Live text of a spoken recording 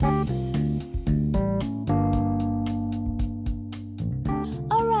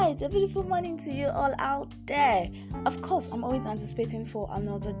a beautiful morning to you all out there. Of course, I'm always anticipating for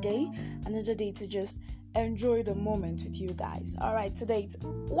another day to just enjoy the moment with you guys. Alright, today it's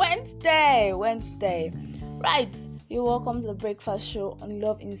Wednesday. Right, you're welcome to the breakfast show on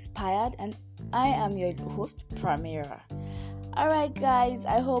Love Inspired, and I am your host, Pramira. Alright guys,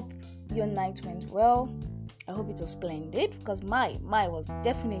 I hope your night went well. I hope it was splendid, because my was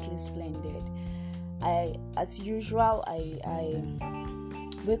definitely splendid. As usual, I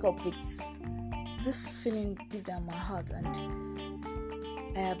wake up with this feeling deep down my heart, and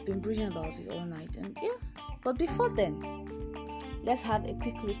I have been brooding about it all night. And but before then, let's have a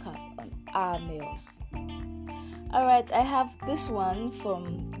quick recap on our mails. Alright, I have this one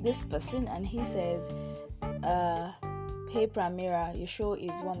from this person, and he says, "Hey Pramira, your show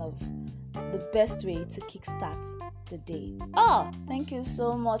is one of the best way to kickstart the day." Thank you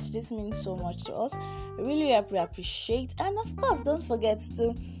so much. This means so much to us. I really appreciate. And of course, don't forget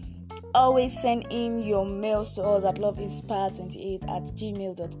to always send in your mails to us at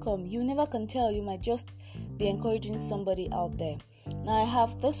loveinspire28@gmail.com. You never can tell, you might just be encouraging somebody out there. Now I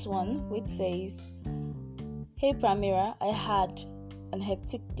have this one which says, "Hey Pramira, I had an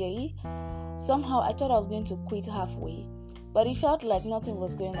hectic day. Somehow I thought I was going to quit halfway, but it felt like nothing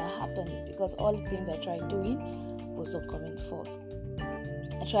was going to happen because all the things I tried doing was not coming forth.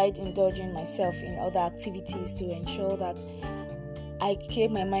 I tried indulging myself in other activities to ensure that I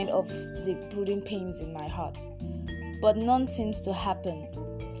cleared my mind of the brooding pains in my heart, but none seems to happen.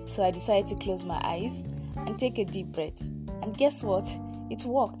 So I decided to close my eyes and take a deep breath. And guess what? It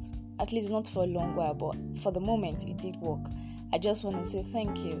worked. At least not for a long while, but for the moment it did work. I just want to say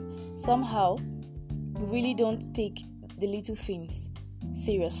thank you. Somehow, we really don't take the little things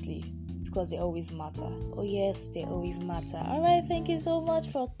seriously because they always matter. Oh yes, they always matter." Alright, thank you so much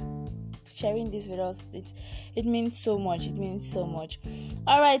for sharing this with us. It means so much.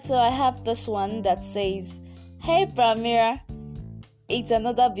 Alright, so I have this one that says, "Hey Pramira, it's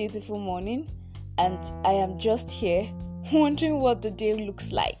another beautiful morning, and I am just here wondering what the day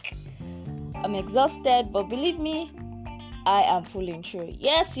looks like. I'm exhausted, but believe me, I am pulling through."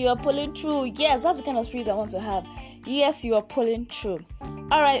 Yes, you are pulling through. Yes, that's the kind of spirit I want to have. Yes, you are pulling through.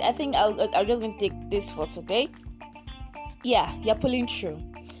 Alright, I think I'm just going to take this for today. Yeah, you're pulling through.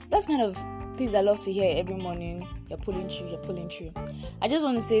 That's kind of things I love to hear every morning. You're pulling through. I just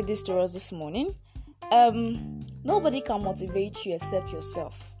want to say this to us this morning. Nobody can motivate you except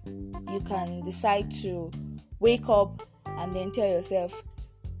yourself. You can decide to wake up and then tell yourself,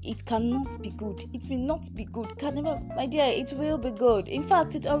 it cannot be good. It will not be good. Can never, my dear, it will be good. In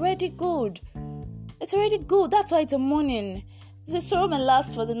fact, it's already good. That's why it's a morning. The sorrow may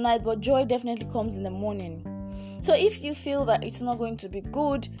last for the night, but joy definitely comes in the morning. So if you feel that it's not going to be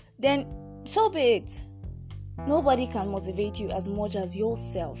good, then so be it. Nobody can motivate you as much as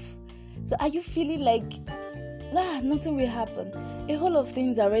yourself. So are you feeling like nothing will happen? A whole lot of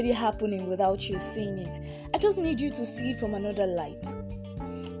things are already happening without you seeing it. I just need you to see it from another light.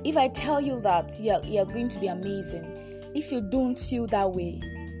 If I tell you that you're going to be amazing, if you don't feel that way,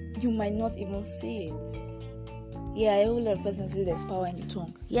 you might not even see it. Yeah, a whole lot of persons say there's power in the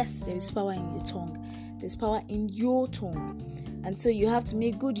tongue. Yes, there is power in the tongue. There's power in your tongue. And so you have to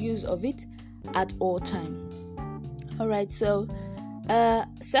make good use of it at all time. Alright, so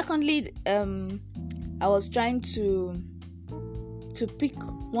secondly, I was trying to pick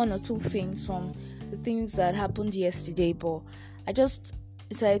one or two things from the things that happened yesterday, but I just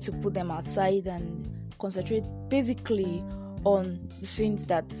decided to put them aside and concentrate basically on the things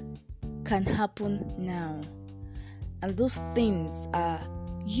that can happen now. And those things are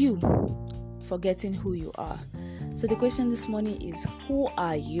you forgetting who you are. So the question this morning is, who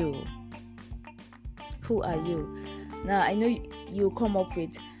are you? Who are you? Now I know you come up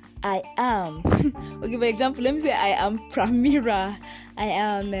with, I am. Okay, for example, let me say I am Pramira. I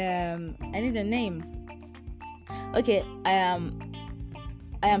am. I need a name. Okay, I am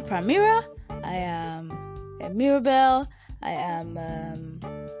Pramira. I am Mirabel. I am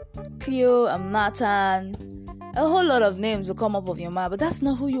Cleo. I'm Nathan. A whole lot of names will come up of your mind, but that's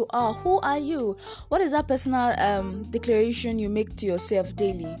not who you are. Who are you? What is that personal declaration you make to yourself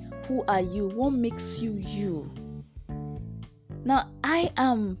daily? Who are you? What makes you you? Now, I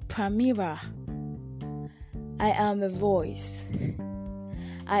am Pramira. I am a voice.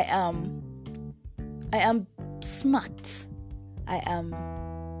 I am smart. I am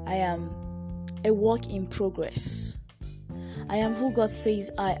a work in progress. I am who God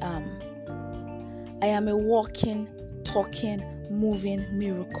says I am. I am a walking, talking, moving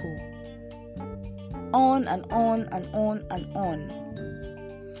miracle. On and on and on and on.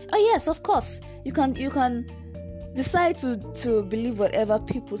 Oh yes, of course. You can Decide to believe whatever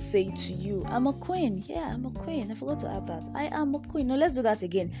people say to you. I'm a queen. Yeah, I'm a queen. I forgot to add that. I am a queen. No, let's do that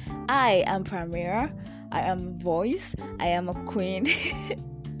again. I am Primera. I am Voice. I am a queen.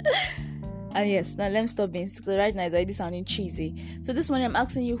 And yes, now let me stop being sick. Right now it's already sounding cheesy. So this morning I'm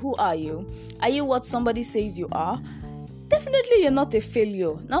asking you, who are you? Are you what somebody says you are? Definitely you're not a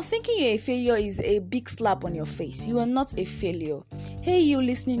failure. Now thinking you're a failure is a big slap on your face. You are not a failure. Hey, you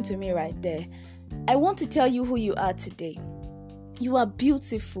listening to me right there. I want to tell you who you are today. You are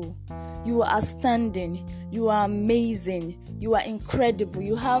beautiful. You are outstanding. You are amazing. You are incredible.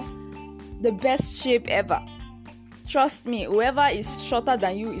 You have the best shape ever. Trust me, whoever is shorter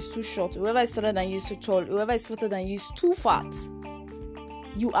than you is too short. Whoever is taller than you is too tall. Whoever is fatter than you is too fat.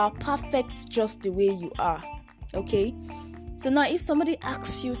 You are perfect just the way you are. Okay? So now if somebody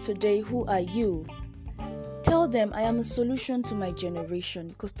asks you today, who are you? Tell them, I am a solution to my generation,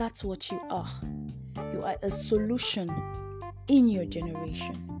 because that's what you are. You are a solution in your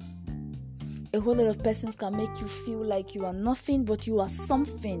generation. A whole lot of persons can make you feel like you are nothing, but you are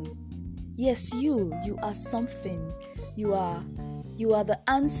something. Yes, you are something. You are the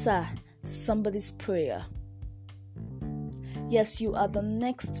answer to somebody's prayer. Yes, you are the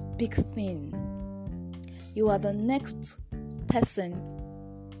next big thing. You are the next person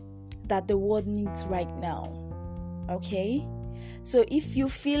that the world needs right now. Okay? So if you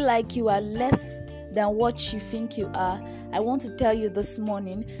feel like you are less than what you think you are, I want to tell you this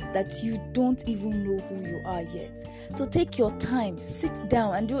morning that you don't even know who you are yet. So take your time, sit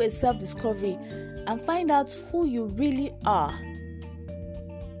down and do a self-discovery and find out who you really are.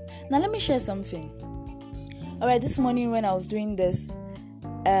 Now let me share something. Alright, this morning when I was doing this,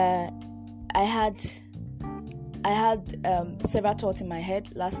 I had several thoughts in my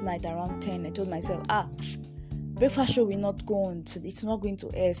head. Last night around 10, I told myself, breakfast show will not go on, it's not going to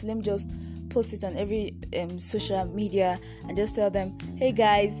air, so let me just post it on every social media and just tell them, hey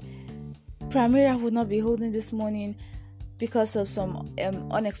guys, Primera would not be holding this morning because of some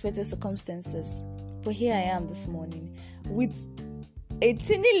unexpected circumstances. But here I am this morning with a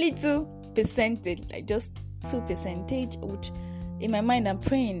teeny little percentage, like just 2%, which in my mind I'm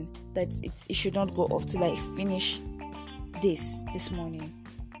praying that it should not go off till I finish this morning.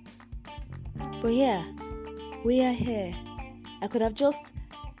 But yeah, we are here. I could have just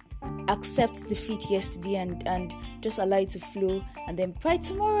accept defeat yesterday and just allow it to flow, and then by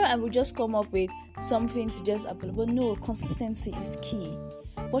tomorrow I will just come up with something to just apply. But no, consistency is key.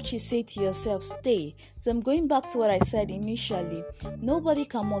 What you say to yourself, stay. So I'm going back to what I said initially. Nobody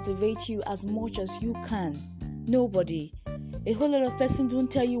can motivate you as much as you can. Nobody. A whole lot of persons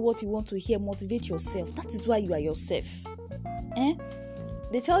don't tell you what you want to hear. Motivate yourself. That is why you are yourself.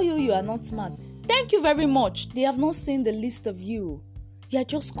 They tell you are not smart. Thank you very much. They have not seen the list of you. You are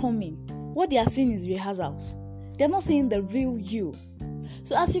just coming. What they are seeing is rehearsals. They are not seeing the real you.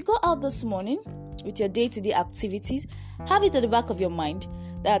 So as you go out this morning with your day-to-day activities, have it at the back of your mind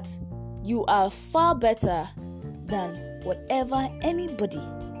that you are far better than whatever anybody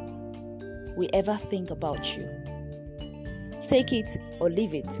will ever think about you. Take it or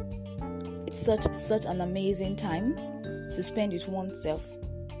leave it. It's such an amazing time to spend with oneself,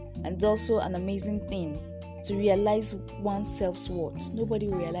 and it's also an amazing thing to realize oneself's worth. Nobody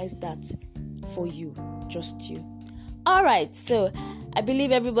will realize that for you, just you. Alright, so I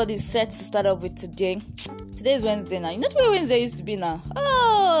believe everybody's set to start off with today. Today is Wednesday now. You know the way Wednesday used to be now?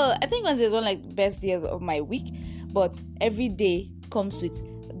 Oh, I think Wednesday is one like the best days of my week, but every day comes with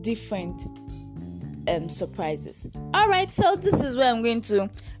different surprises. Alright, so this is where I'm going to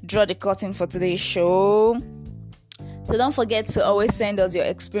draw the curtain for today's show. So don't forget to always send us your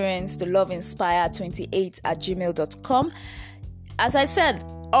experience to loveinspire28@gmail.com. As I said,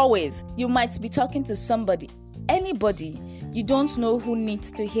 always, you might be talking to somebody, anybody. You don't know who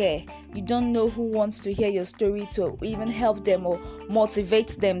needs to hear. You don't know who wants to hear your story to even help them or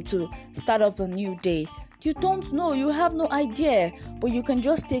motivate them to start up a new day. You don't know. You have no idea. But you can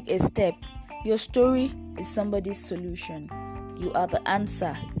just take a step. Your story is somebody's solution. You are the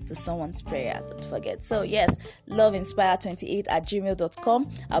answer to someone's prayer. Don't forget. So yes, loveinspire28@gmail.com.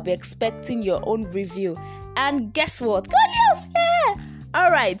 I'll be expecting your own review. And guess what? Good news! Yeah!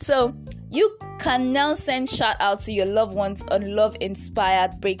 Alright, so you can now send shout out to your loved ones on Love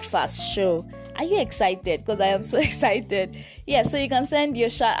Inspired Breakfast Show. Are you excited? Because I am so excited. Yeah, so you can send your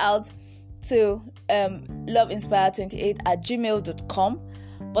shout out to loveinspire28@gmail.com.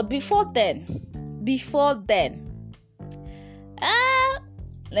 But before then, let's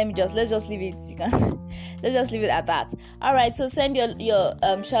just leave it. Let's just leave it at that. All right. So send your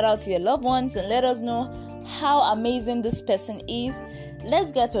shout out to your loved ones and let us know how amazing this person is.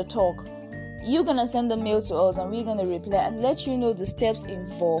 Let's get to talk. you're gonna send a mail to us and we're gonna reply and let you know the steps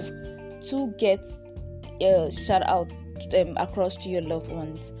involved to get a shout out across to your loved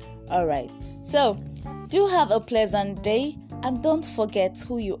ones. All right, so do have a pleasant day, and don't forget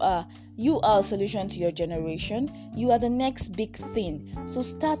who you are. You are a solution to your generation. You are the next big thing, so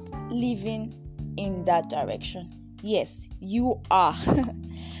start living in that direction. Yes, you are.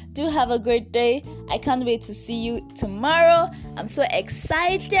 Do have a great day. I can't wait to see you tomorrow. I'm so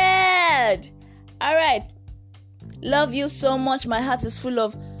excited. All right, love you so much. My heart is full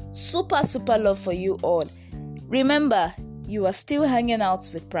of super love for you all. Remember, you are still hanging out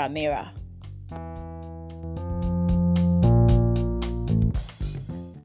with Primera.